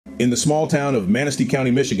In the small town of Manistee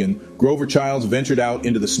County, Michigan, Grover Childs ventured out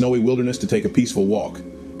into the snowy wilderness to take a peaceful walk.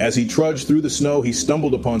 As he trudged through the snow, he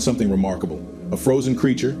stumbled upon something remarkable. A frozen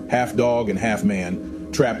creature, half dog and half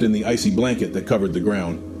man, trapped in the icy blanket that covered the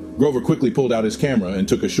ground. Grover quickly pulled out his camera and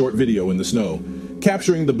took a short video in the snow,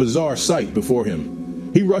 capturing the bizarre sight before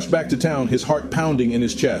him. He rushed back to town, his heart pounding in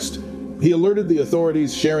his chest. He alerted the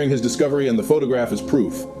authorities, sharing his discovery and the photograph as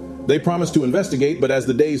proof. They promised to investigate, but as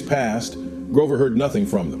the days passed, Grover heard nothing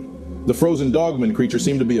from them. The frozen Dogman creature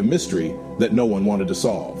seemed to be a mystery that no one wanted to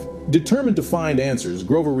solve. Determined to find answers,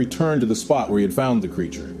 Grover returned to the spot where he had found the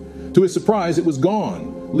creature. To his surprise, it was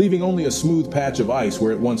gone, leaving only a smooth patch of ice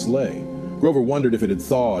where it once lay. Grover wondered if it had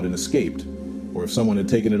thawed and escaped, or if someone had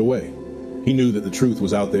taken it away. He knew that the truth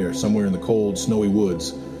was out there, somewhere in the cold, snowy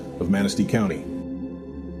woods of Manistee County.